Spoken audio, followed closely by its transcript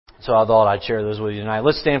So I thought I'd share those with you tonight.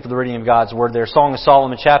 Let's stand for the reading of God's Word there. Song of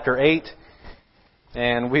Solomon, chapter 8.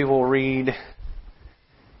 And we will read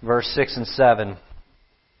verse 6 and 7.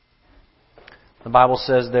 The Bible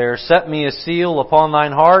says there, "Set me a seal upon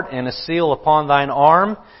thine heart, and a seal upon thine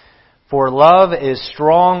arm. For love is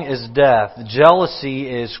strong as death. Jealousy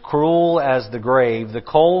is cruel as the grave. The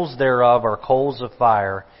coals thereof are coals of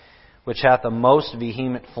fire, which hath a most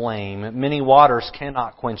vehement flame. Many waters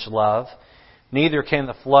cannot quench love, neither can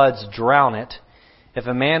the floods drown it. If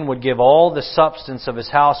a man would give all the substance of his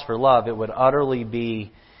house for love, it would utterly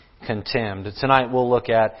be contemned." Tonight we'll look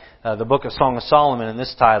at the book of Song of Solomon in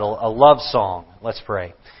this title, A Love Song. Let's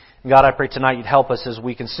pray. God, I pray tonight you'd help us as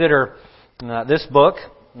we consider this book.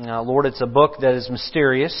 Lord, it's a book that is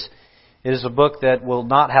mysterious. It is a book that will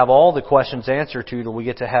not have all the questions answered to till we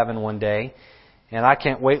get to heaven one day. And I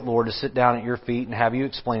can't wait, Lord, to sit down at your feet and have you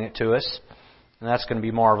explain it to us. And that's going to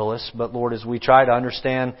be marvelous. But Lord, as we try to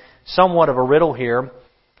understand somewhat of a riddle here,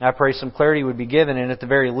 I pray some clarity would be given, and at the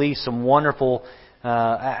very least some wonderful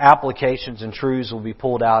applications and truths will be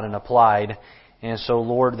pulled out and applied. And so,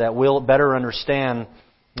 Lord, that we'll better understand,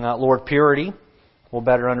 Lord, purity. We'll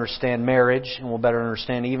better understand marriage, and we'll better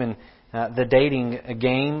understand even the dating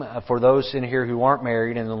game for those in here who aren't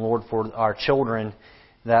married, and then, Lord, for our children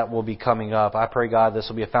that will be coming up. I pray, God, this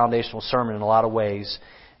will be a foundational sermon in a lot of ways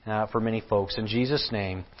for many folks. In Jesus'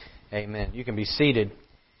 name, amen. You can be seated.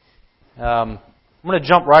 I'm going to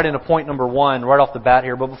jump right into point number 1 right off the bat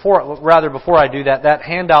here. But before I do that, that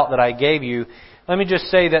handout that I gave you, let me just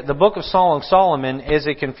say that the book of Song of Solomon is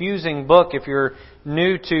a confusing book if you're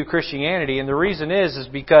new to Christianity. And the reason is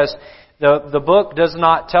because the book does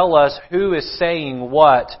not tell us who is saying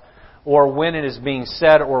what or when it is being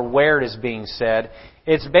said or where it is being said.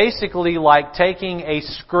 It's basically like taking a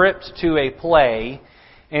script to a play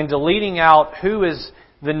and deleting out who is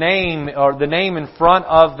the name or the name in front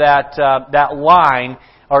of that line,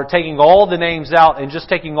 or taking all the names out and just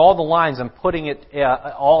taking all the lines and putting it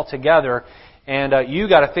all together. And you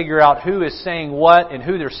got to figure out who is saying what and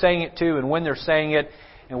who they're saying it to and when they're saying it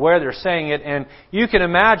and where they're saying it. And you can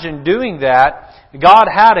imagine doing that. God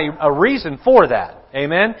had a reason for that.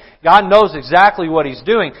 Amen? God knows exactly what He's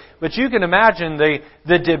doing. But you can imagine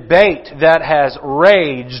the debate that has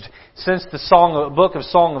raged since the book of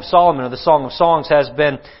Song of Solomon, or the Song of Songs, has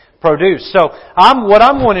been produced. So what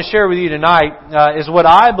I'm going to share with you tonight is what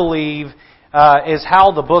I believe is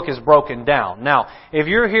how the book is broken down. Now, if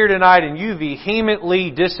you're here tonight and you vehemently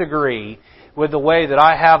disagree with the way that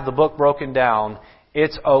I have the book broken down,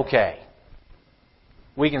 it's okay.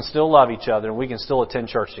 We can still love each other and we can still attend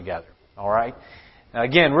church together. Alright?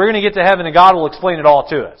 Again, we're going to get to heaven and God will explain it all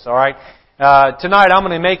to us. Alright? Tonight I'm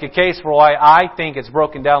going to make a case for why I think it's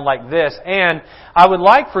broken down like this, and I would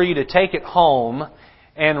like for you to take it home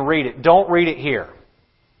and read it. Don't read it here.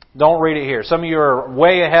 Don't read it here. Some of you are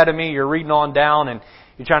way ahead of me. You're reading on down and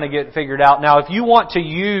you're trying to get it figured out. Now, if you want to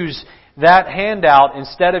use that handout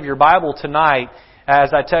instead of your Bible tonight,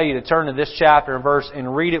 as I tell you to turn to this chapter and verse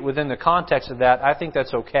and read it within the context of that, I think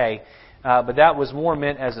that's okay. But that was more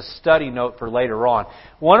meant as a study note for later on.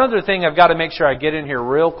 One other thing I've got to make sure I get in here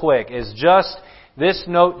real quick is just this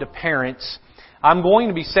note to parents. I'm going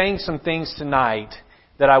to be saying some things tonight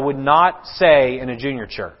that I would not say in a junior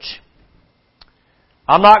church.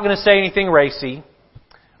 I'm not going to say anything racy.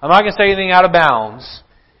 I'm not going to say anything out of bounds.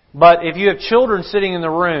 But if you have children sitting in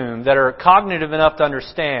the room that are cognitive enough to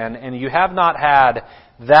understand and you have not had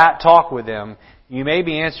that talk with them, you may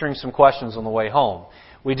be answering some questions on the way home.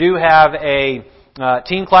 We do have a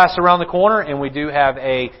teen class around the corner, and we do have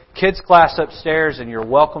a kids class upstairs, and you're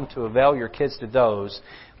welcome to avail your kids to those.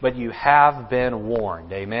 But you have been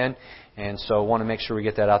warned. Amen? And so I want to make sure we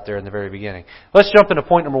get that out there in the very beginning. Let's jump into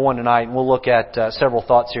point number 1 tonight, and we'll look at several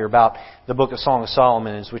thoughts here about the book of Song of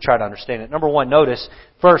Solomon as we try to understand it. Number 1, notice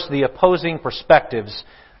first the opposing perspectives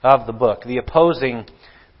of the book. The opposing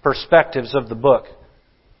perspectives of the book.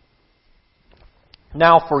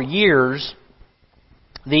 Now, for years,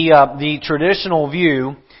 the traditional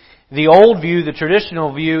view, the old view, the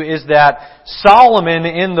traditional view is that Solomon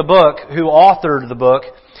in the book, who authored the book,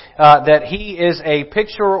 that he is a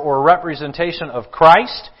picture or representation of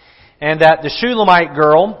Christ, and that the Shulamite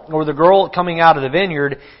girl, or the girl coming out of the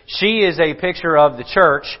vineyard, she is a picture of the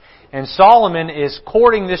church, And Solomon is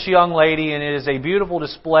courting this young lady, and it is a beautiful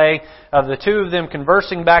display of the two of them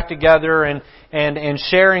conversing back together and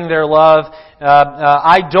sharing their love.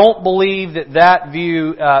 I don't believe that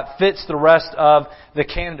view fits the rest of the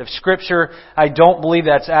canon of Scripture. I don't believe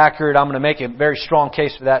that's accurate. I'm going to make a very strong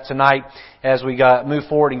case for that tonight as we move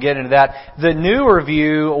forward and get into that. The newer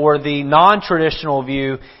view, or the non-traditional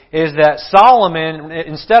view, is that Solomon,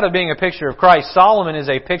 instead of being a picture of Christ, Solomon is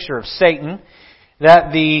a picture of Satan.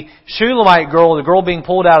 That the Shulamite girl, the girl being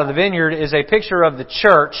pulled out of the vineyard, is a picture of the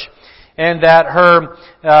church. And that her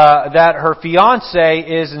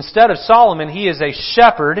fiancé is, instead of Solomon, he is a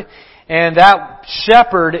shepherd. And that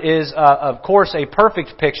shepherd is, of course, a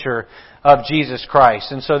perfect picture of Jesus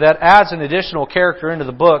Christ. And so that adds an additional character into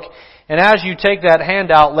the book. And as you take that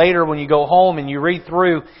handout later when you go home and you read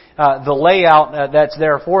through the layout that's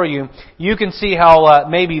there for you, you can see how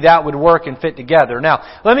maybe that would work and fit together. Now,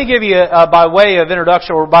 let me give you, by way of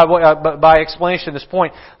introduction or by explanation at this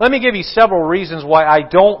point, let me give you several reasons why I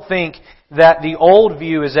don't think that the old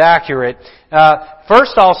view is accurate.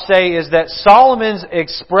 First I'll say is that Solomon's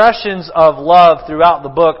expressions of love throughout the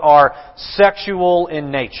book are sexual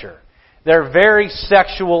in nature. They're very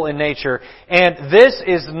sexual in nature, and this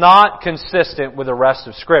is not consistent with the rest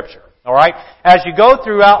of Scripture. Alright? As you go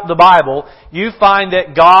throughout the Bible, you find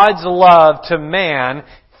that God's love to man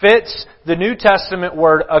fits the New Testament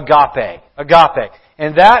word agape. Agape.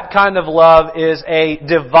 And that kind of love is a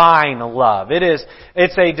divine love.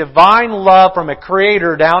 It's a divine love from a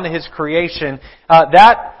creator down to his creation.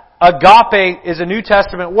 That agape is a New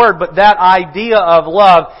Testament word, but that idea of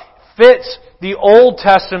love fits the Old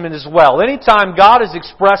Testament as well. Anytime God is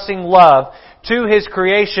expressing love to His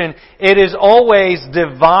creation, it is always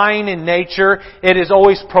divine in nature. It is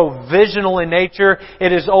always provisional in nature.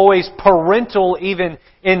 It is always parental even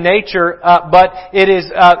in nature. But it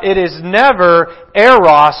is never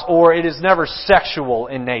eros, or it is never sexual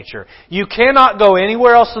in nature. You cannot go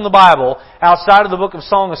anywhere else in the Bible outside of the book of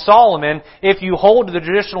Song of Solomon if you hold to the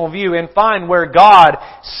traditional view and find where God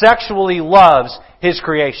sexually loves His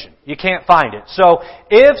creation. You can't find it. So,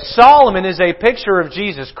 if Solomon is a picture of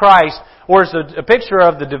Jesus Christ, or is a picture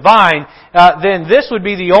of the divine, then this would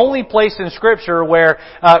be the only place in Scripture where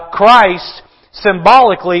Christ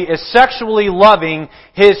symbolically is sexually loving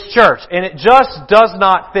His church. And it just does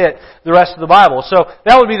not fit the rest of the Bible. So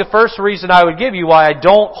that would be the first reason I would give you why I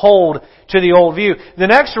don't hold to the old view. The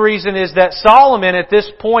next reason is that Solomon, at this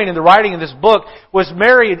point in the writing of this book, was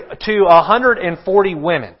married to 140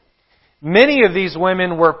 women. Many of these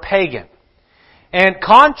women were pagan. And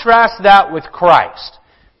contrast that with Christ.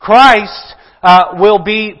 Christ will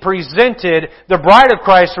be presented, the bride of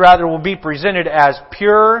Christ rather, will be presented as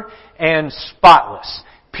pure and spotless.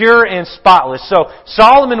 Pure and spotless. So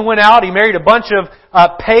Solomon went out, he married a bunch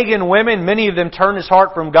of pagan women. Many of them turned his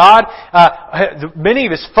heart from God. Many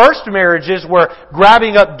of his first marriages were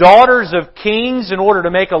grabbing up daughters of kings in order to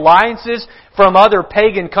make alliances from other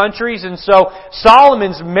pagan countries. And so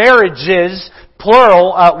Solomon's marriages,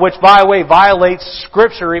 plural, which by the way violates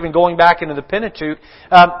Scripture, even going back into the Pentateuch,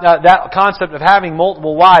 that concept of having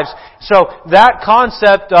multiple wives. So that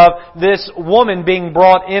concept of this woman being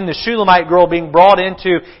brought in, the Shulamite girl being brought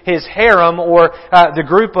into his harem, or the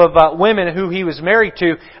group of women who he was married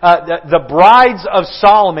to, the brides of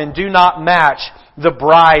Solomon do not match the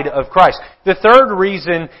bride of Christ. The third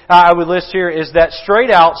reason I would list here is that straight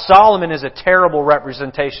out, Solomon is a terrible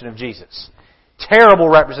representation of Jesus. Terrible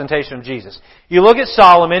representation of Jesus. You look at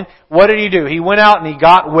Solomon, what did he do? He went out and he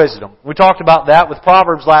got wisdom. We talked about that with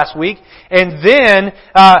Proverbs last week. And then,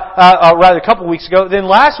 rather a couple of weeks ago, then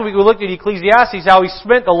last week we looked at Ecclesiastes, how he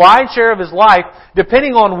spent the lion's share of his life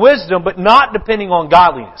depending on wisdom, but not depending on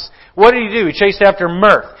godliness. What did he do? He chased after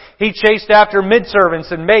mirth. He chased after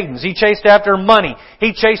maidservants and maidens. He chased after money.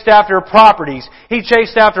 He chased after properties. He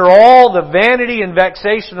chased after all the vanity and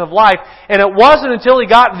vexation of life. And it wasn't until he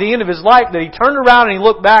got to the end of his life that he turned around and he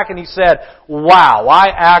looked back and he said, wow, I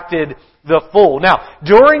acted the fool. Now,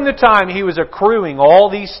 during the time he was accruing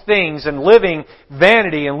all these things and living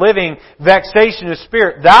vanity and living vexation of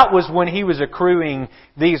spirit, that was when he was accruing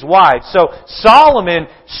these wives. So Solomon,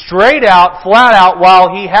 straight out, flat out,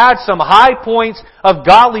 while he had some high points of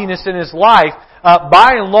godliness in his life,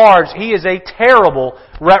 by and large, he is a terrible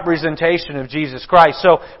representation of Jesus Christ.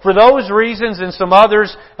 So, for those reasons and some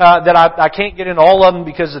others that I can't get into all of them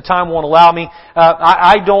because the time won't allow me,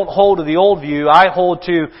 I don't hold to the old view. I hold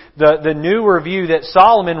to the newer view that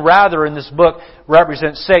Solomon, rather, in this book,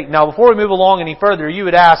 represents Satan. Now, before we move along any further, you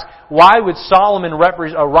would ask, why would Solomon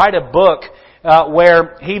write a book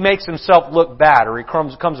where he makes himself look bad, or he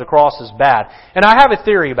comes across as bad? And I have a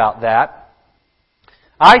theory about that.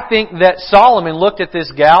 I think that Solomon looked at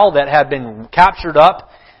this gal that had been captured up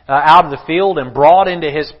out of the field and brought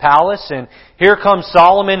into his palace, and here comes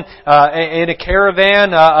Solomon in a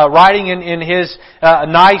caravan, riding in his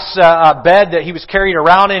nice bed that he was carried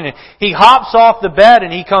around in, and he hops off the bed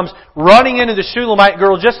and he comes running into the Shulamite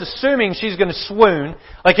girl, just assuming she's going to swoon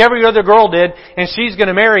like every other girl did, and she's going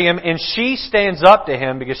to marry him, and she stands up to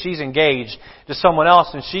him because she's engaged to someone else,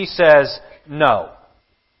 and she says, "No.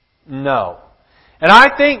 No." And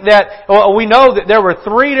I think that, we know that there were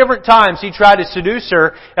 3 different times he tried to seduce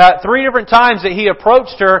her, 3 different times that he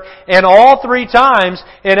approached her, and all 3 times,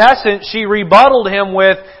 in essence, she rebutted him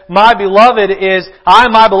with, "My beloved is, I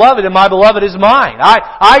am my beloved, and my beloved is mine.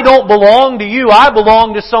 I don't belong to you, I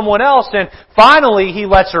belong to someone else." And finally, he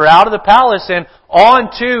lets her out of the palace and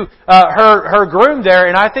on to her groom there,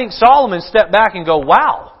 and I think Solomon stepped back and go,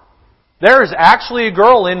 "Wow. There is actually a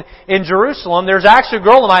girl in Jerusalem, there's actually a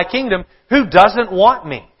girl in my kingdom who doesn't want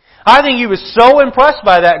me." I think he was so impressed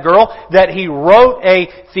by that girl that he wrote a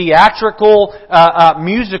theatrical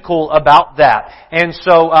musical about that. And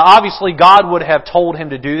so obviously God would have told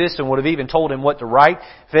him to do this and would have even told him what to write,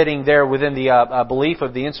 fitting there within the belief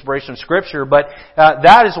of the inspiration of Scripture. But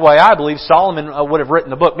that is why I believe Solomon would have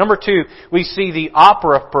written the book. Number 2, we see the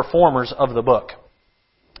opera performers of the book.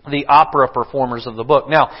 The opera performers of the book.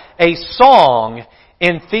 Now, a song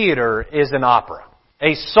in theater is an opera.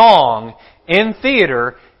 A song in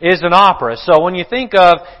theater is an opera. So when you think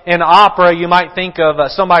of an opera, you might think of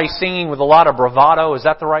somebody singing with a lot of bravado. Is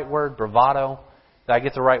that the right word? Bravado? Did I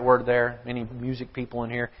get the right word there? Any music people in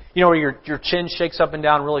here? You know where your chin shakes up and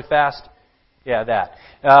down really fast? Yeah, that.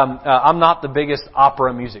 I'm not the biggest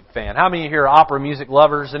opera music fan. How many of you here are opera music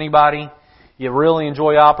lovers? Anybody? You really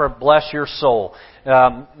enjoy opera? Bless your soul.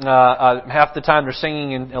 Half the time they're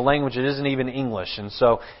singing in a language that isn't even English, and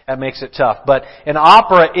so that makes it tough. But an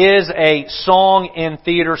opera is a song in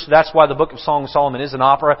theater, so that's why the Book of Song of Solomon is an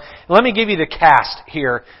opera. Let me give you the cast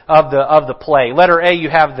here of the play. Letter A,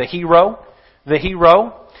 you have the hero. The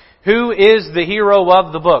hero. Who is the hero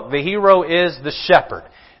of the book? The hero is the shepherd.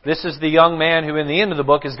 This is the young man who, in the end of the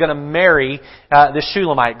book, is going to marry the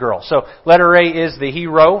Shulamite girl. So, letter A is the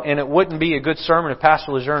hero, and it wouldn't be a good sermon if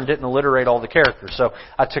Pastor Lejeune didn't alliterate all the characters. So,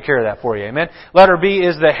 I took care of that for you. Amen. Letter B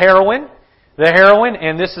is the heroine. The heroine,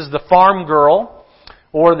 and this is the farm girl,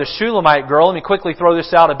 or the Shulamite girl. Let me quickly throw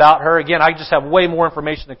this out about her. Again, I just have way more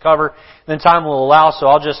information to cover than time will allow, so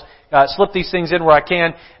I'll just slip these things in where I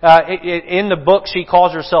can. In the book, she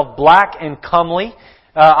calls herself black and comely.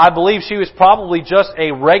 I believe she was probably just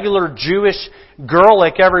a regular Jewish girl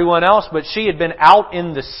like everyone else, but she had been out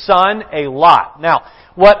in the sun a lot. Now,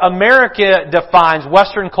 what America defines,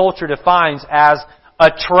 Western culture defines as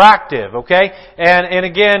attractive, okay? And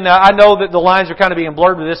again, I know that the lines are kind of being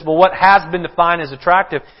blurred with this, but what has been defined as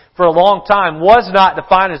attractive for a long time was not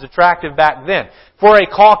defined as attractive back then. For a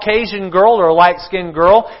Caucasian girl or a light-skinned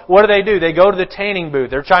girl, what do? They go to the tanning booth.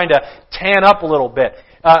 They're trying to tan up a little bit.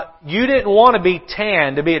 You didn't want to be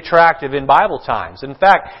tan to be attractive in Bible times. In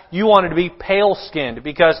fact, you wanted to be pale-skinned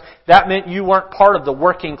because that meant you weren't part of the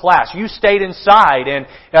working class. You stayed inside and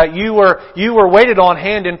you were weighted on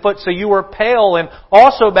hand and foot, so you were pale. And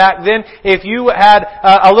also back then, if you had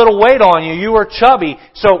a little weight on you, you were chubby.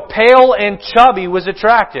 So pale and chubby was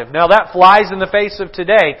attractive. Now that flies in the face of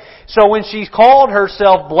today. So when she called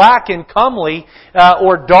herself black and comely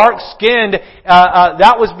or dark-skinned,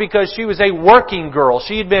 that was because she was a working girl.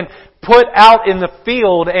 She had been put out in the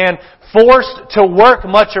field and forced to work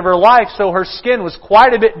much of her life, so her skin was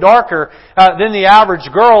quite a bit darker than the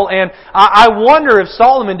average girl. And I wonder if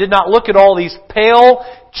Solomon did not look at all these pale,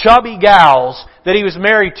 chubby gals that he was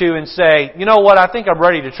married to and say, you know what, I think I'm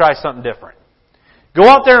ready to try something different. Go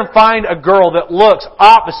out there and find a girl that looks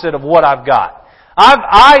opposite of what I've got.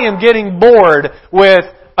 I am getting bored with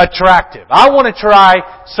attractive. I want to try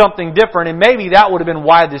something different, and maybe that would have been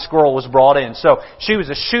why this girl was brought in. So she was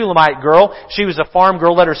a Shulamite girl. She was a farm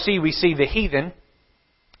girl. Letter C, we see the heathen.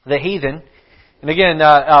 The heathen. And again,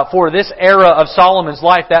 for this era of Solomon's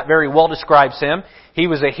life, that very well describes him. He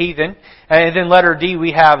was a heathen. And then letter D,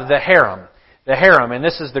 we have the harem. The harem. And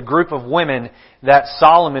this is the group of women that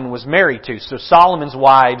Solomon was married to. So Solomon's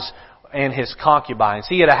wives and his concubines.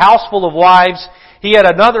 He had a house full of wives. He had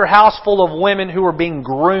another house full of women who were being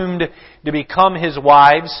groomed to become his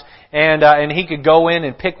wives. And he could go in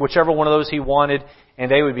and pick whichever one of those he wanted,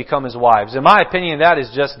 and they would become his wives. In my opinion, that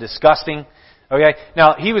is just disgusting. Okay?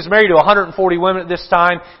 Now, he was married to 140 women at this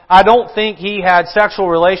time. I don't think he had sexual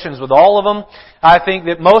relations with all of them. I think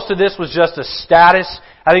that most of this was just a status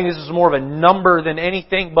I think this is more of a number than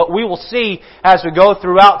anything, but we will see as we go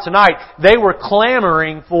throughout tonight, they were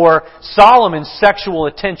clamoring for Solomon's sexual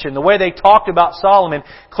attention. The way they talked about Solomon,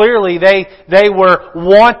 clearly they were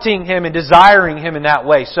wanting him and desiring him in that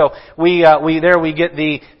way. So we get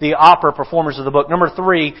the opera performers of the book. Number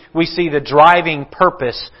 3, we see the driving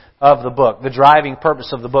purpose of the book. The driving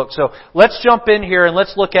purpose of the book. So let's jump in here and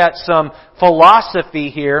let's look at some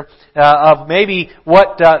philosophy here of maybe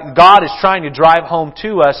what God is trying to drive home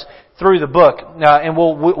to us through the book. And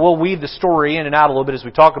we'll weave the story in and out a little bit as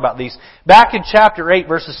we talk about these. Back in chapter 8,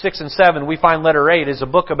 verses 6 and 7, we find letter 8 is a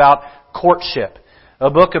book about courtship.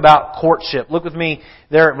 A book about courtship. Look with me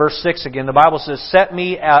there at verse 6 again. The Bible says, "Set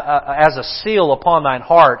me as a seal upon thine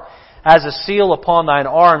heart, as a seal upon thine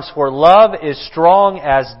arms, for love is strong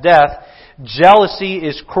as death, jealousy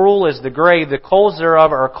is cruel as the grave, the coals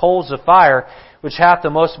thereof are coals of fire, which hath the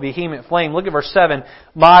most vehement flame." Look at verse 7.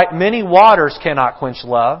 "Many waters cannot quench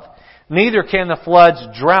love, neither can the floods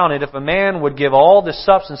drown it. If a man would give all the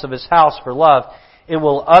substance of his house for love, it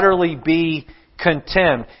will utterly be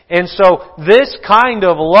contemned." And so this kind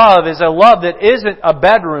of love is a love that isn't a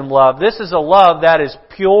bedroom love. This is a love that is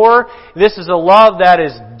pure. This is a love that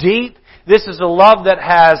is deep. This is a love that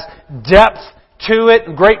has depth to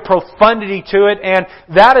it, great profundity to it, and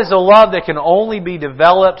that is a love that can only be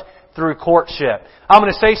developed through courtship. I'm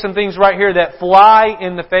going to say some things right here that fly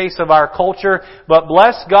in the face of our culture, but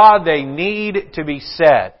bless God, they need to be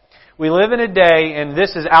said. We live in a day, and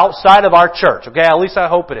this is outside of our church, okay? At least I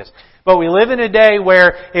hope it is. But we live in a day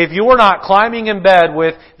where if you are not climbing in bed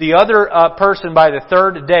with the other person by the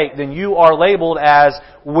third date, then you are labeled as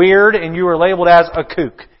weird and you are labeled as a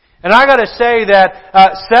kook. And I gotta say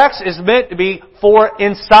that sex is meant to be for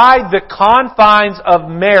inside the confines of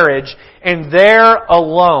marriage and there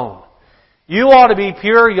alone. You ought to be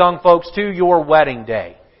pure, young folks, to your wedding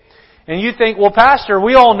day. And you think, well, Pastor,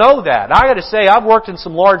 we all know that. I got to say, I've worked in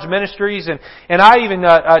some large ministries, and I even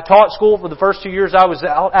taught school for the first 2 years I was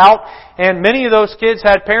out. And many of those kids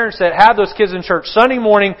had parents that had those kids in church Sunday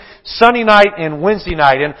morning, Sunday night, and Wednesday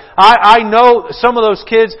night. And I know some of those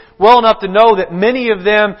kids well enough to know that many of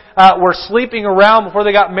them were sleeping around before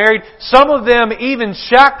they got married. Some of them even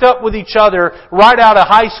shacked up with each other right out of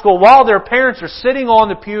high school while their parents are sitting on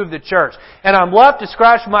the pew of the church. And I'm left to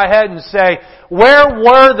scratch my head and say, where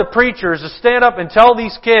were the preachers to stand up and tell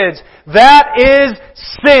these kids that is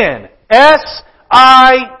sin?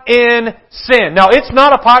 S-I-N, sin. Now, it's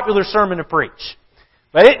not a popular sermon to preach,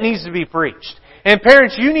 but it needs to be preached. And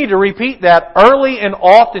parents, you need to repeat that early and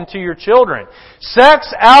often to your children.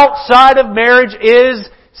 Sex outside of marriage is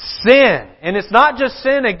sin. And it's not just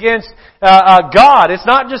sin against God. It's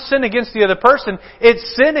not just sin against the other person.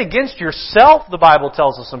 It's sin against yourself, the Bible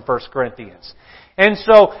tells us in 1 Corinthians. And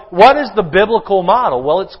so, what is the biblical model?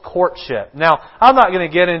 Well, it's courtship. Now, I'm not going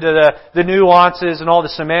to get into the nuances and all the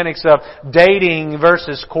semantics of dating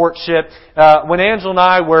versus courtship. When Angela and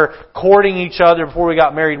I were courting each other before we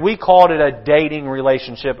got married, we called it a dating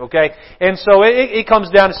relationship, okay? And so, it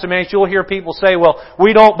comes down to semantics. You'll hear people say, well,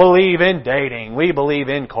 we don't believe in dating. We believe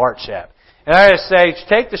in courtship. And I just say,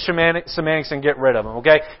 take the semantics and get rid of them,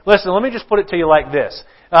 okay? Listen, let me just put it to you like this.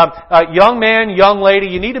 Young man, young lady,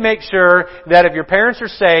 you need to make sure that if your parents are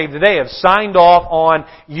saved, they have signed off on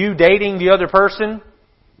you dating the other person.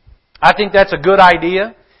 I think that's a good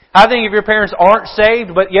idea. I think if your parents aren't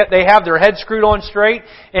saved, but yet they have their head screwed on straight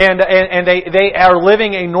and they are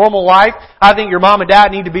living a normal life, I think your mom and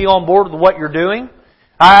dad need to be on board with what you're doing.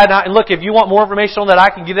 Look, if you want more information on that,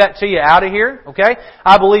 I can give that to you out of here, okay?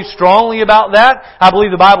 I believe strongly about that. I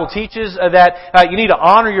believe the Bible teaches that you need to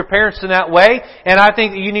honor your parents in that way, and I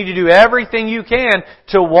think that you need to do everything you can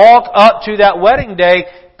to walk up to that wedding day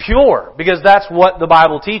pure, because that's what the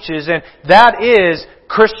Bible teaches, and that is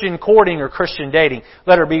Christian courting or Christian dating.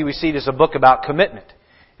 Letter B, we see it as a book about commitment.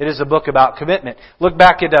 It is a book about commitment. Look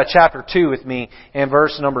back at chapter 2 with me and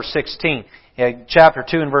verse number 16. Chapter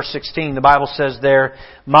 2 and verse 16, the Bible says there,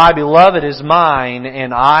 "My beloved is mine,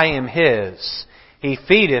 and I am his. He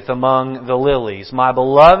feedeth among the lilies. My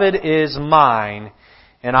beloved is mine,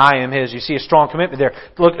 and I am his." You see a strong commitment there.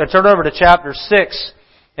 Look, turn over to chapter 6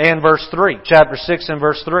 and verse 3. Chapter 6 and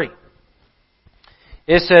verse 3.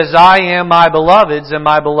 It says, "I am my beloved's, and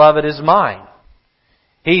my beloved is mine.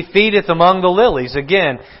 He feedeth among the lilies."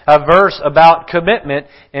 Again, a verse about commitment,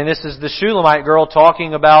 and this is the Shulamite girl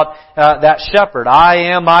talking about that shepherd. "I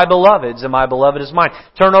am my beloved's, and my beloved is mine."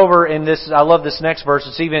 Turn over in this, I love this next verse.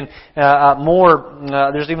 It's even more,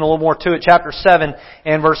 there's even a little more to it. Chapter 7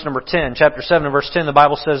 and verse number 10. Chapter 7 and verse 10, the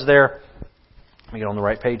Bible says there, let me get on the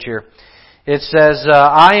right page here. It says,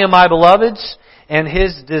 "I am my beloved's, and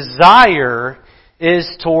his desire is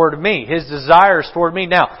toward me. His desire is toward me.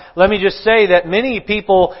 Now, let me just say that many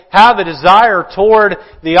people have a desire toward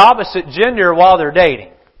the opposite gender while they're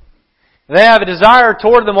dating. They have a desire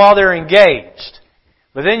toward them while they're engaged.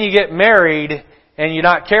 But then you get married and you're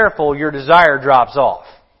not careful, your desire drops off.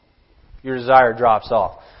 Your desire drops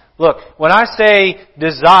off. Look, when I say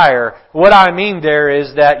desire, what I mean there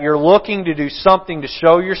is that you're looking to do something to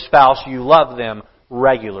show your spouse you love them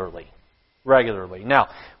regularly. Regularly. Now,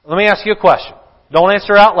 let me ask you a question. Don't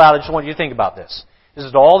answer out loud. I just want you to think about this. This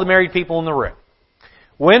is to all the married people in the room.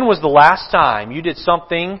 When was the last time you did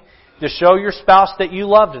something to show your spouse that you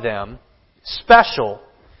loved them special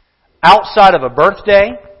outside of a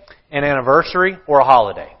birthday, an anniversary, or a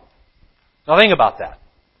holiday? Now think about that.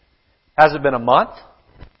 Has it been a month?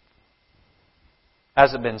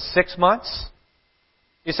 Has it been 6 months?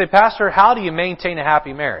 You say, Pastor, how do you maintain a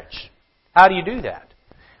happy marriage? How do you do that?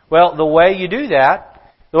 Well, the way you do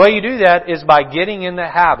that is by getting in the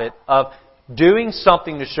habit of doing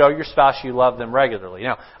something to show your spouse you love them regularly.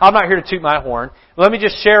 Now, I'm not here to toot my horn. Let me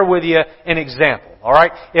just share with you an example. All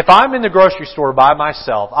right? If I'm in the grocery store by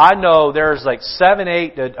myself, I know there's like 7,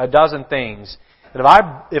 8, a dozen things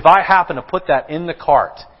that if I happen to put that in the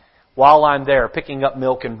cart while I'm there picking up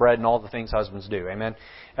milk and bread and all the things husbands do, amen?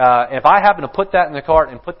 If I happen to put that in the cart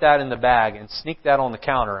and put that in the bag and sneak that on the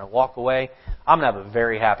counter and walk away, I'm going to have a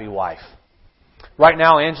very happy wife. Right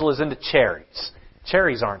now, Angela's into cherries.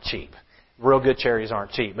 Cherries aren't cheap. Real good cherries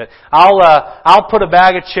aren't cheap. But I'll put a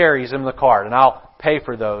bag of cherries in the cart and I'll pay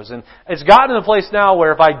for those. And it's gotten to the place now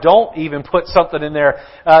where if I don't even put something in there,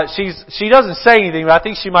 she doesn't say anything, but I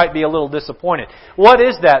think she might be a little disappointed. What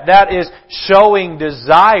is that? That is showing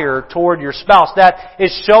desire toward your spouse. That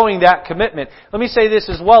is showing that commitment. Let me say this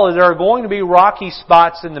as well. There are going to be rocky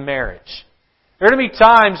spots in the marriage. There are going to be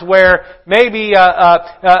times where maybe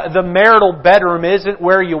the marital bedroom isn't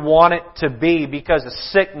where you want it to be because of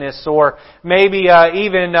sickness, or maybe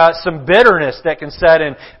even some bitterness that can set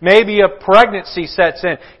in. Maybe a pregnancy sets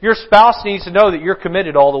in. Your spouse needs to know that you're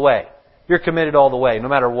committed all the way. You're committed all the way, no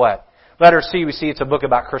matter what. Letter C, we see it's a book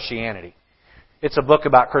about Christianity. It's a book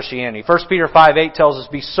about Christianity. 1 Peter 5:8 tells us,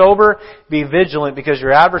 "Be sober, be vigilant, because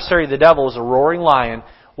your adversary the devil is a roaring lion,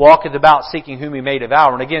 walketh about seeking whom he may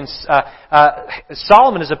devour." And again,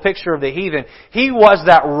 Solomon is a picture of the heathen. He was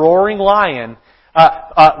that roaring lion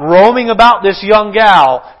roaming about this young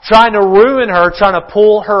gal, trying to ruin her, trying to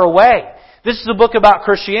pull her away. This is a book about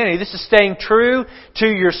Christianity. This is staying true to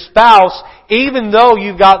your spouse, even though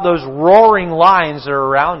you've got those roaring lions that are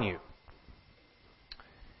around you.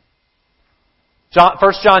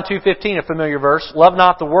 1 John 2:15, a familiar verse. "Love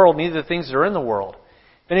not the world, neither the things that are in the world.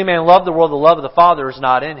 If any man love the world, the love of the Father is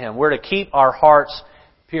not in him." We're to keep our hearts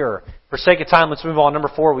pure. For sake of time, let's move on. Number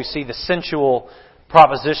 4, we see the sensual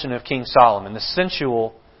proposition of King Solomon. The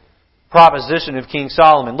sensual proposition of King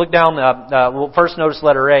Solomon. Look down, we'll first notice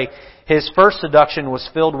letter A. His first seduction was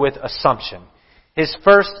filled with assumption. His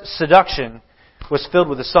first seduction was filled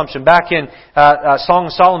with assumption. Back in Song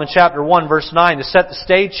of Solomon chapter 1 verse 9, to set the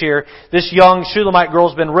stage here, this young Shulamite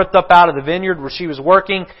girl's been ripped up out of the vineyard where she was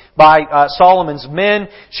working by Solomon's men.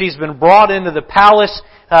 She's been brought into the palace.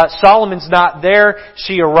 Solomon's not there.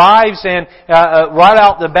 She arrives, and right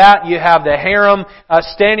out the bat you have the harem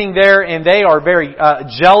standing there, and they are very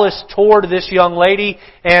jealous toward this young lady,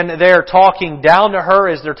 and they're talking down to her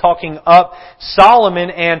as they're talking up Solomon.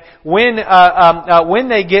 And when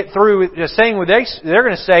they get through saying what they're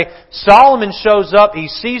going to say, Solomon shows up, he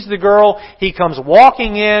sees the girl, he comes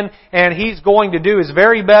walking in, and he's going to do his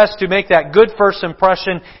very best to make that good first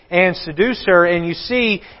impression and seduce her. And you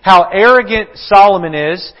see how arrogant Solomon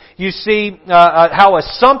is. You see how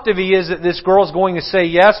assumptive he is that this girl is going to say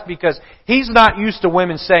yes, because he's not used to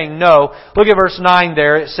women saying no. Look at verse 9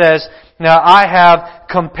 there. It says, "Now I have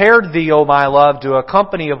compared thee, O my love, to a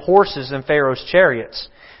company of horses in Pharaoh's chariots.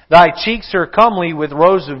 Thy cheeks are comely with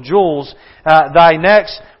rows of jewels, thy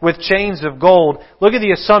necks with chains of gold." Look at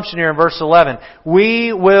the assumption here in verse 11.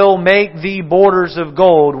 "We will make thee borders of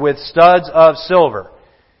gold with studs of silver."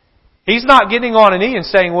 He's not getting on a knee and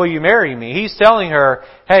saying, "Will you marry me?" He's telling her,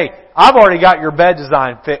 "Hey, I've already got your bed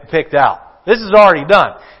design picked out. This is already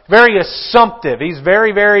done." Very assumptive. He's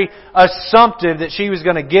very, very assumptive that she was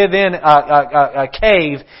going to give in a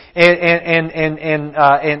cave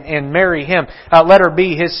and marry him. Letter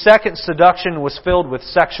B, his second seduction was filled with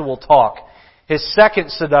sexual talk. His second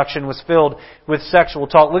seduction was filled with sexual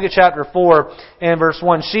talk. Look at chapter 4 and verse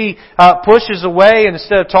 1. She pushes away, and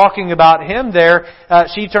instead of talking about him there,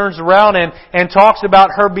 she turns around and talks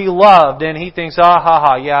about her beloved. And he thinks,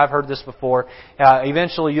 yeah, I've heard this before.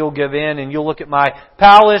 Eventually you'll give in and you'll look at my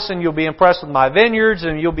palace and you'll be impressed with my vineyards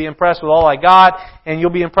and you'll be impressed with all I got and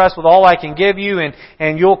you'll be impressed with all I can give you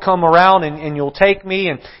and you'll come around and you'll take me.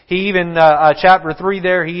 And he even, chapter 3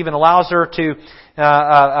 there, he even allows her to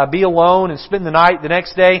be alone and spend the night. The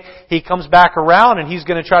next day, he comes back around and he's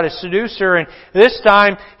going to try to seduce her. And this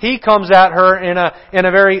time, he comes at her in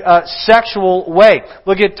a very sexual way.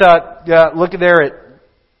 Look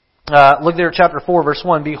there at chapter 4, verse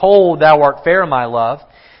 1. Behold, thou art fair, my love.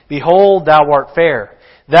 Behold, thou art fair.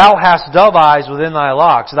 Thou hast dove eyes within thy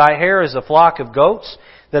locks. Thy hair is a flock of goats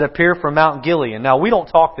that appear from Mount Gilead. Now, we don't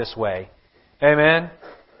talk this way. Amen.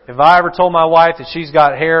 If I ever told my wife that she's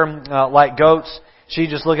got hair like goats, she'd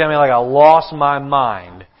just look at me like I lost my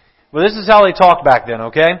mind. Well, this is how they talked back then,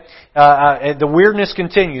 okay? The weirdness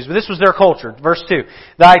continues, but this was their culture. Verse 2.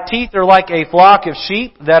 Thy teeth are like a flock of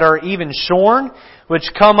sheep that are even shorn, which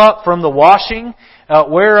come up from the washing,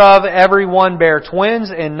 whereof every one bear twins,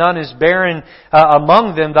 and none is barren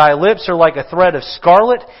among them. Thy lips are like a thread of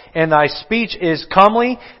scarlet, and thy speech is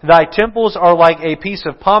comely. Thy temples are like a piece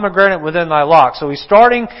of pomegranate within thy locks. So he's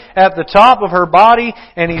starting at the top of her body,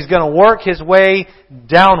 and he's going to work his way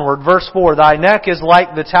downward. Verse 4, Thy neck is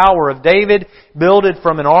like the tower of David, builded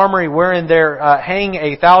from an armory wherein there hang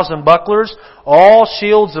 1,000 bucklers, all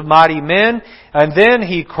shields of mighty men. And then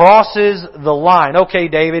he crosses the line. Okay,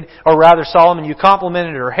 David, or rather Solomon, you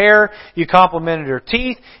complimented her hair, you complimented her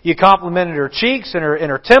teeth, you complimented her cheeks and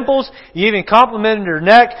her temples, you even complimented her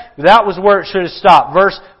neck. That was where it should have stopped.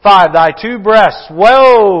 Verse 5, Thy two breasts,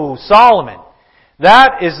 whoa, Solomon,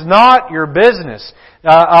 that is not your business.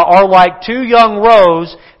 Are like two young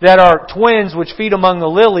roes that are twins which feed among the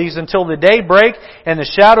lilies until the day break and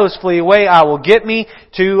the shadows flee away. I will get me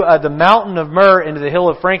to the mountain of myrrh and to the hill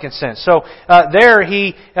of frankincense. So there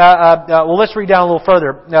he, let's read down a little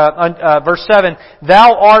further. Verse 7,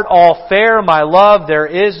 Thou art all fair, my love, there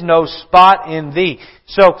is no spot in thee.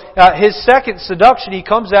 So his second seduction, he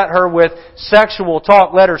comes at her with sexual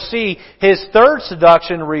talk. Letter C, his third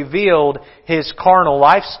seduction revealed his carnal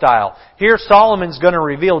lifestyle. Here Solomon's going to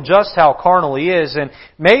reveal just how carnal he is, and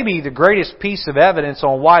maybe the greatest piece of evidence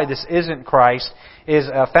on why this isn't Christ is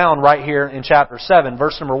found right here in chapter 7.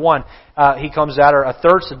 Verse number 1, he comes at her a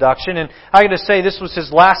third seduction. And I got to say, this was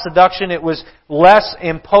his last seduction. It was less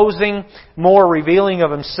imposing, more revealing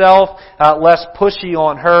of himself, less pushy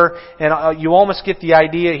on her. And you almost get the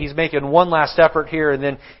idea he's making one last effort here, and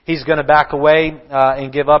then he's going to back away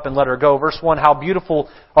and give up and let her go. Verse 1, How beautiful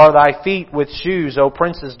are thy feet with shoes, O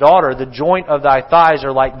prince's daughter! The joint of thy thighs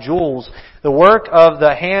are like jewels. The work of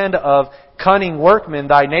the hand of cunning workmen,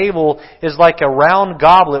 thy navel is like a round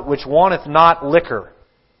goblet which wanteth not liquor.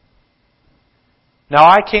 Now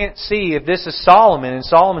I can't see if this is Solomon, and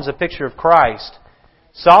Solomon's a picture of Christ.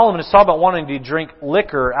 Solomon is talking about wanting to drink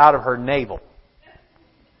liquor out of her navel.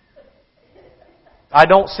 I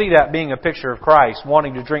don't see that being a picture of Christ,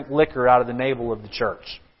 wanting to drink liquor out of the navel of the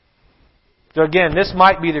church. So again, this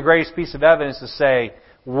might be the greatest piece of evidence to say,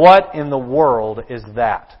 what in the world is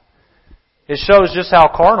that? It shows just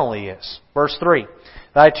how carnal he is. Verse 3,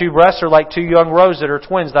 Thy two breasts are like two young roes that are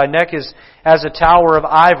twins. Thy neck is as a tower of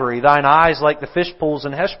ivory. Thine eyes like the fish pools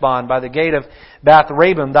in Heshbon by the gate of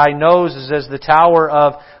Bath-rabbim. Thy nose is as the tower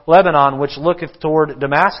of Lebanon, which looketh toward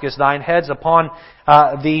Damascus. Thine head upon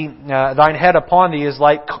thee is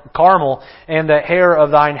like Carmel, and the hair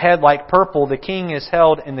of thine head like purple. The king is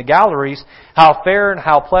held in the galleries. How fair and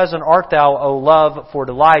how pleasant art thou, O love, for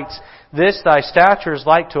delights! This thy stature is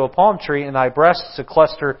like to a palm tree, and thy breasts a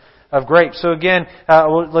cluster of grapes. So again,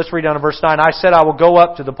 let's read down to verse 9. I said, I will go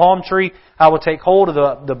up to the palm tree. I will take hold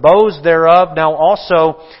of the boughs thereof. Now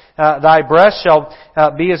also thy breast shall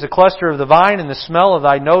be as a cluster of the vine, and the smell of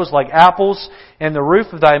thy nose like apples, and the roof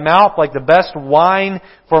of thy mouth like the best wine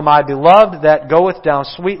for my beloved that goeth down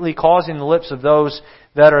sweetly, causing the lips of those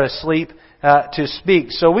that are asleep to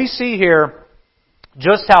speak. So we see here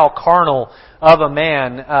just how carnal of a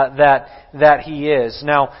man that he is.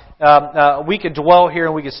 Now, we could dwell here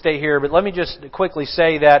and we could stay here, but let me just quickly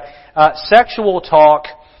say that sexual talk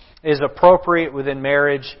is appropriate within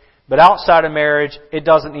marriage, but outside of marriage, it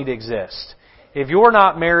doesn't need to exist. If you're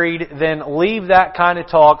not married, then leave that kind of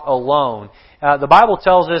talk alone. The Bible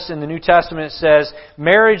tells us in the New Testament, it says,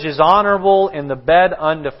 marriage is honorable in the bed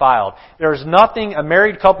undefiled. There's nothing a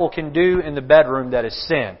married couple can do in the bedroom that is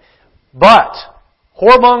sin. But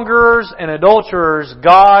whoremongers and adulterers,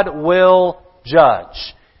 God will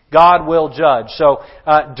judge. God will judge. So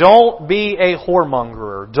don't be a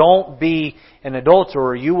whoremonger. Don't be an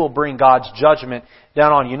adulterer. You will bring God's judgment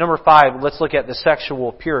down on you. Number 5, let's look at the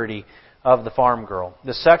sexual purity of the farm girl.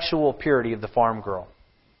 The sexual purity of the farm girl.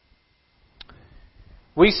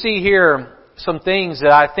 We see here some things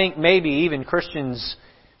that I think maybe even Christians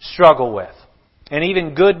struggle with. And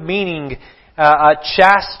even good-meaning,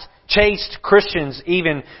 chaste Christians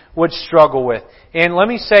even would struggle with. And let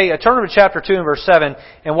me say, turn to chapter 2 and verse 7,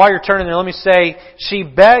 and while you're turning there, let me say, she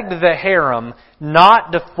begged the harem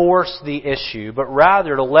not to force the issue, but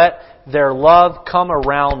rather to let their love come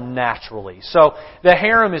around naturally. So the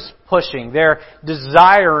harem is pushing. They're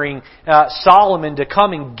desiring Solomon to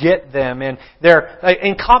come and get them, and they're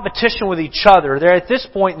in competition with each other. They're at this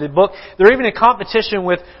point in the book, they're even in competition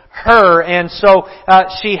with her, and so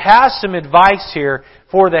she has some advice here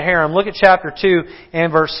for the harem. Look at chapter 2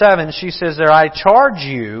 and verse 7. She says there, I charge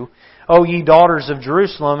you, O ye daughters of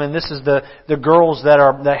Jerusalem, and this is the girls that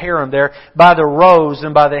are the harem there, by the roes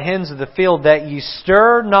and by the hens of the field, that ye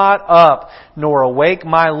stir not up nor awake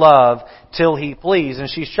my love till he please. And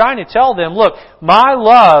she's trying to tell them, look, my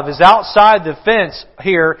love is outside the fence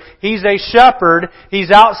here. He's a shepherd.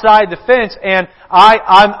 He's outside the fence, and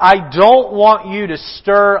I don't want you to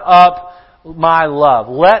stir up my love.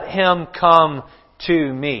 Let him come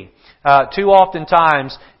to me. Too often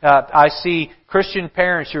times, I see Christian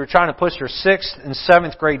parents who are trying to push their 6th and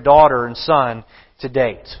 7th grade daughter and son to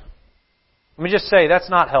date. Let me just say, that's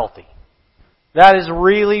not healthy. That is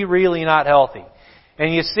really, really not healthy.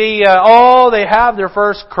 And you see, they have their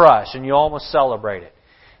first crush, and you almost celebrate it.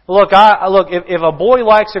 Look, if a boy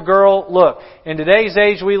likes a girl, look, in today's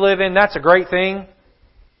age we live in, that's a great thing.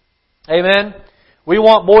 Amen? We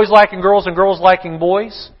want boys liking girls and girls liking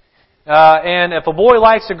boys. And if a boy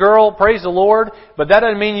likes a girl, praise the Lord, but that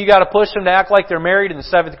doesn't mean you got to push them to act like they're married in the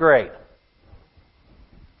 7th grade.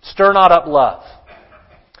 Stir not up love.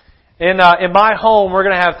 In my home, we're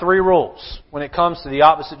going to have 3 rules when it comes to the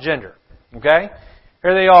opposite gender. Okay?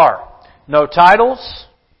 Here they are. No titles.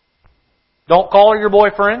 Don't call her your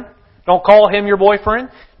boyfriend. Don't call him your boyfriend.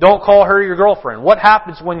 Don't call her your girlfriend. What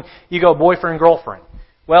happens when you go boyfriend-girlfriend?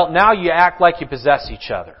 Well, now you act like you possess each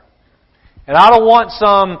other. And I don't want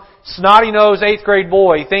some snotty-nosed 8th grade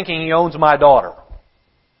boy thinking he owns my daughter.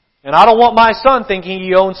 And I don't want my son thinking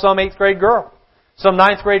he owns some 8th grade girl, some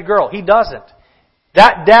 9th grade girl. He doesn't.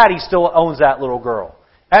 That daddy still owns that little girl.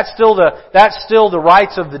 That's still the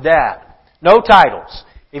rights of the dad. No titles.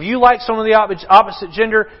 If you like someone of the opposite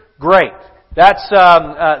gender, great. That's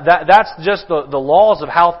just the laws of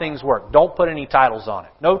how things work. Don't put any titles on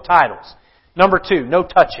it. No titles. Number 2, no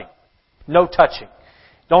touching. No touching.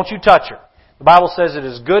 Don't you touch her. The Bible says it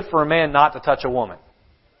is good for a man not to touch a woman.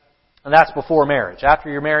 And that's before marriage. After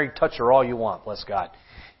you're married, touch her all you want, bless God.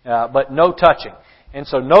 But no touching. And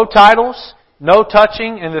so no titles, no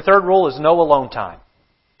touching, and the 3rd rule is no alone time.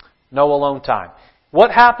 No alone time.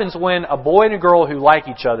 What happens when a boy and a girl who like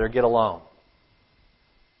each other get alone?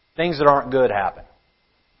 Things that aren't good happen.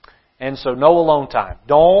 And so no alone time.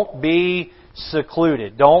 Don't be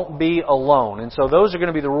secluded. Don't be alone. And so those are going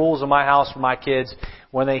to be the rules of my house for my kids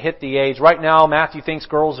when they hit the age. Right now, Matthew thinks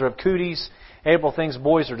girls are cooties. April thinks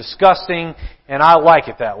boys are disgusting, and I like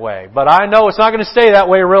it that way. But I know it's not going to stay that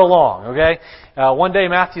way real long, okay? One day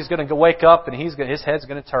Matthew's going to wake up, and his head's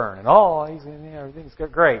going to turn, and everything's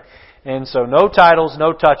great. And so no titles,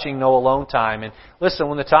 no touching, no alone time. And listen,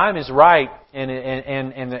 when the time is right,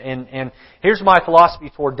 and here's my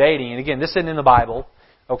philosophy toward dating, and again, this isn't in the Bible,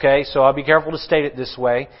 okay? So I'll be careful to state it this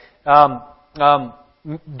way.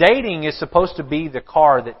 Dating is supposed to be the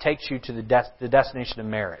car that takes you to the destination of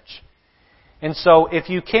marriage. And so if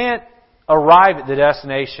you can't arrive at the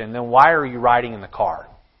destination, then why are you riding in the car?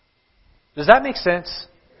 Does that make sense?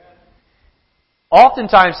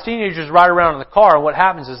 Oftentimes teenagers ride around in the car, and what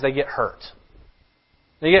happens is they get hurt.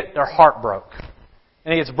 They get their heart broke.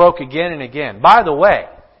 And it gets broke again and again. By the way,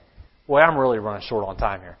 I'm really running short on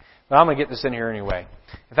time here, but I'm going to get this in here anyway.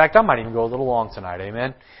 In fact, I might even go a little long tonight,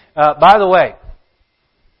 amen? By the way,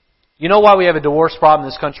 you know why we have a divorce problem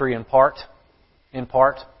in this country in part? In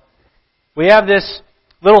part. We have this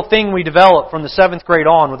little thing we develop from the 7th grade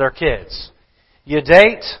on with our kids. You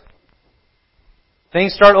date.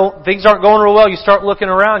 Things aren't going real well. You start looking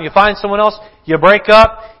around. You find someone else. You break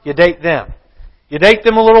up. You date them. You date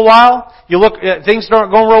them a little while. You look. Things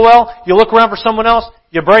aren't going real well. You look around for someone else.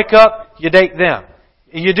 You break up. You date them.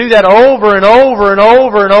 You do that over and over and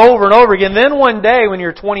over and over and over again. Then one day when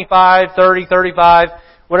you're 25, 30, 35,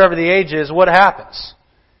 whatever the age is, what happens?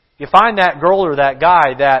 You find that girl or that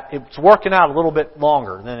guy that it's working out a little bit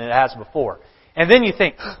longer than it has before. And then you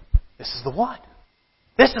think, this is the one.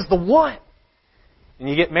 This is the one. and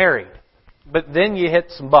you get married. But then you hit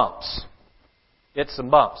some bumps.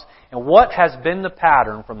 And what has been the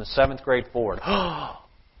pattern from the 7th grade forward?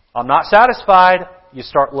 I'm not satisfied. You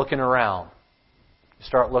start looking around.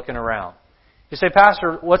 You say,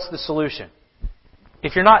 Pastor, what's the solution?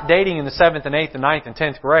 If you're not dating in the 7th and 8th and 9th and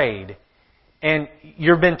 10th grade, and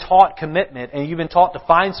you've been taught commitment, and you've been taught to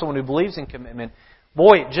find someone who believes in commitment,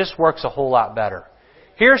 boy, it just works a whole lot better.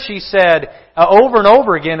 Here she said over and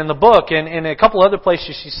over again in the book, and in a couple other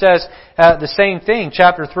places she says the same thing.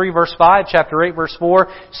 Chapter 3 verse 5, chapter 8 verse 4,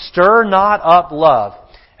 stir not up love.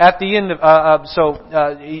 At the end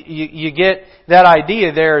of, you get that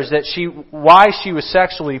idea there is that why she was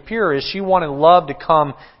sexually pure is she wanted love to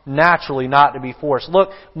come naturally, not to be forced. Look,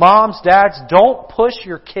 moms, dads, don't push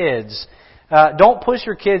your kids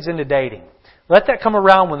into dating. Let that come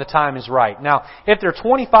around when the time is right. Now, if they're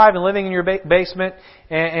 25 and living in your basement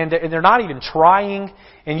and they're not even trying,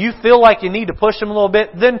 and you feel like you need to push them a little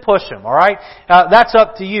bit, then push them, all right? That's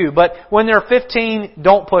up to you. But when they're 15,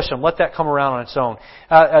 don't push them. Let that come around on its own.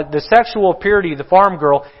 The sexual purity of the farm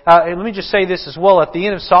girl, and let me just say this as well. At the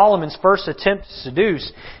end of Solomon's first attempt to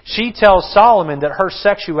seduce, she tells Solomon that her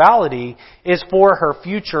sexuality is for her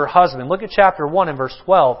future husband. Look at chapter 1 and verse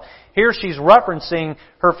 12. Here she's referencing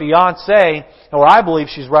her fiancé, or I believe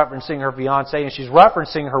she's referencing her fiancé, and she's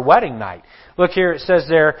referencing her wedding night. Look here, it says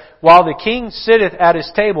there, while the king sitteth at his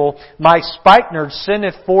table, my spikenard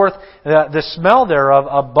sendeth forth the smell thereof.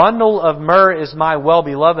 A bundle of myrrh is my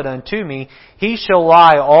well-beloved unto me. He shall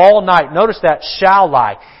lie all night. Notice that, shall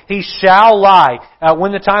lie. He shall lie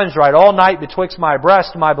when the time is right, all night betwixt my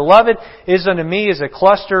breast. My beloved is unto me as a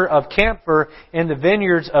cluster of camphor in the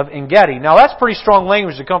vineyards of Engedi. Now that's pretty strong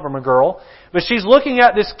language to come from a girl. But she's looking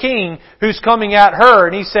at this king who's coming at her,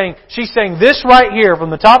 and she's saying this right here, from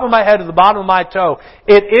the top of my head to the bottom of my toe,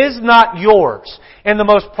 it is not yours. And the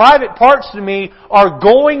most private parts to me are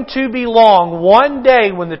going to belong one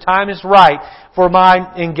day when the time is right for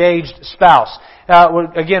my engaged spouse.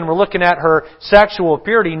 Again, we're looking at her sexual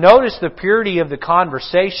purity. Notice the purity of the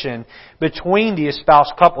conversation between the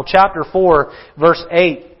espoused couple. Chapter 4, verse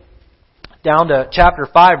 8. Down to chapter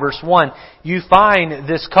 5, verse 1, you find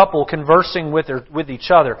this couple conversing with each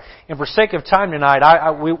other. And for sake of time tonight,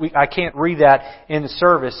 I can't read that in the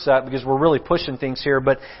service because we're really pushing things here.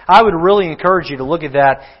 But I would really encourage you to look at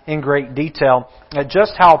that in great detail.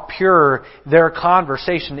 Just how pure their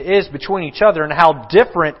conversation is between each other and how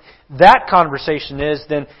different that conversation is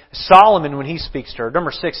than Solomon when he speaks to her.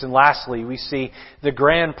 Number 6, and lastly, we see the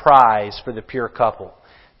grand prize for the pure couple.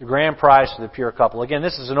 The grand prize for the pure couple. Again,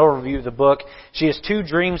 this is an overview of the book. She has 2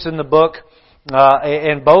 dreams in the book.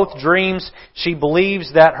 In both dreams, she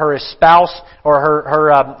believes that her spouse or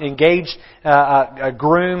her engaged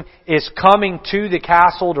groom is coming to the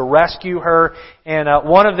castle to rescue her. And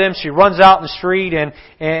one of them, she runs out in the street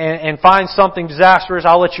and finds something disastrous.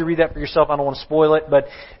 I'll let you read that for yourself. I don't want to spoil it, but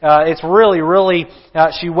it's really.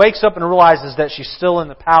 She wakes up and realizes that she's still in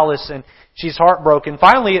the palace and she's heartbroken.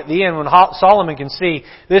 Finally, at the end, when Solomon can see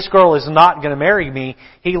this girl is not going to marry me,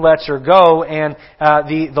 he lets her go. And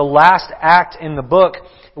the last act in the book,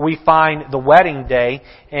 we find the wedding day,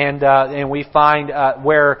 and we find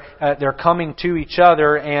where they're coming to each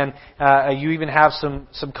other, and you even have some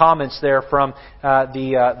comments there from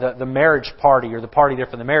the marriage party, or the party there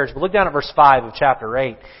for the marriage. But look down at verse 5 of chapter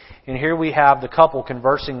 8, and here we have the couple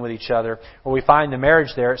conversing with each other, where we find the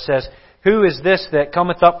marriage there. It says, who is this that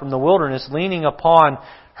cometh up from the wilderness, leaning upon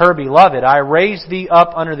her beloved? I raised thee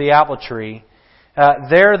up under the apple tree.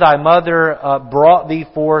 There thy mother brought thee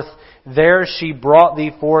forth. There she brought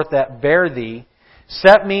thee forth that bare thee.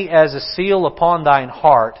 Set me as a seal upon thine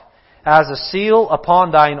heart, as a seal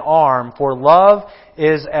upon thine arm. For love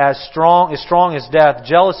is as strong as death.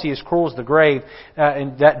 Jealousy is cruel as the grave.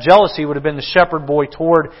 And that jealousy would have been the shepherd boy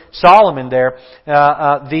toward Solomon there.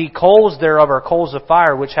 The coals thereof are coals of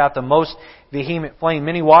fire, which hath the most vehement flame.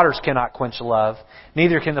 Many waters cannot quench love,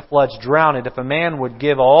 neither can the floods drown it. If a man would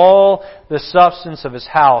give all the substance of his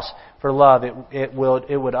house for love, it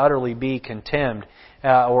would utterly be contemned.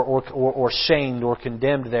 Or shamed or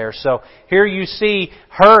condemned there. So here you see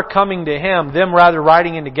her coming to him, them rather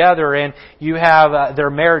riding in together, and you have their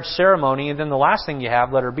marriage ceremony, and then the last thing you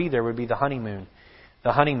have, let her be there, would be the honeymoon.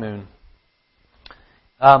 The honeymoon.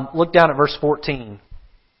 Look down at verse 14.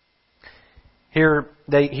 Here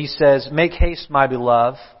he says, make haste, my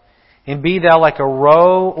beloved, and be thou like a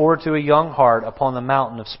roe or to a young hart upon the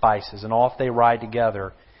mountain of spices. And off they ride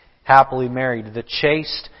together, happily married. The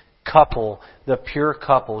chaste couple, the pure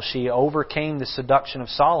couple. She overcame the seduction of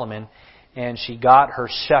Solomon, and she got her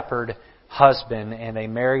shepherd husband, and they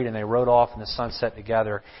married and they rode off in the sunset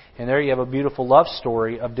together. And there you have a beautiful love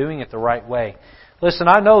story of doing it the right way. Listen,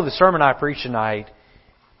 I know the sermon I preach tonight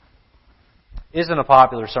isn't a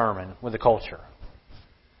popular sermon with the culture.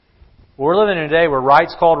 We're living in a day where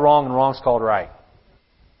right's called wrong and wrong's called right.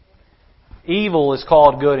 Evil is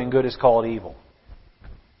called good and good is called evil.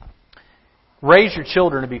 Raise your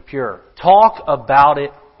children to be pure. Talk about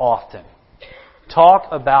it often. Talk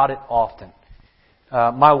about it often.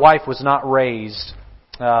 My wife was not raised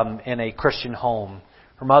in a Christian home.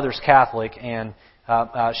 Her mother's Catholic, and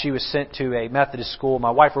she was sent to a Methodist school.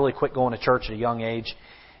 My wife really quit going to church at a young age.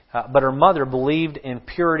 But her mother believed in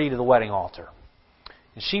purity to the wedding altar.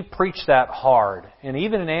 And she preached that hard. And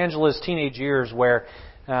even in Angela's teenage years where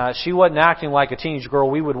she wasn't acting like a teenage girl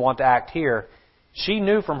we would want to act here, she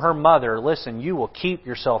knew from her mother, listen, you will keep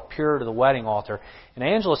yourself pure to the wedding altar. And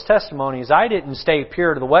Angela's testimony is, I didn't stay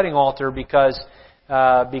pure to the wedding altar because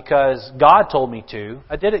God told me to.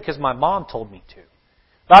 I did it because my mom told me to.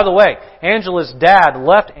 By the way, Angela's dad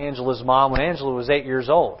left Angela's mom when Angela was 8 years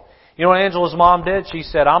old. You know what Angela's mom did? She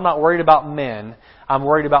said, I'm not worried about men. I'm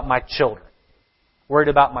worried about my children. Worried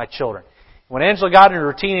about my children. When Angela got into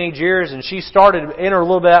her teenage years and she started to enter a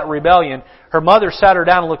little bit of that rebellion, her mother sat her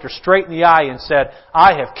down and looked her straight in the eye and said,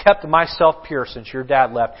 I have kept myself pure since your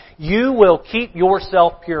dad left. You will keep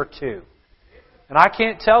yourself pure too. And I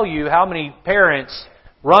can't tell you how many parents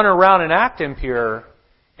run around and act impure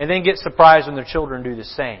and then get surprised when their children do the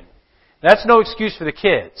same. That's no excuse for the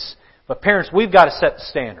kids. But parents, we've got to set the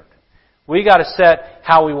standard. We got to set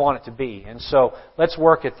how we want it to be. And so let's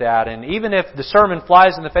work at that. And even if the sermon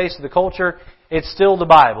flies in the face of the culture, it's still the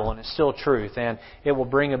Bible and it's still truth. And it will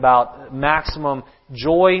bring about maximum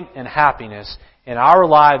joy and happiness in our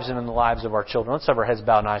lives and in the lives of our children. Let's have our heads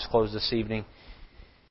bowed and eyes closed this evening.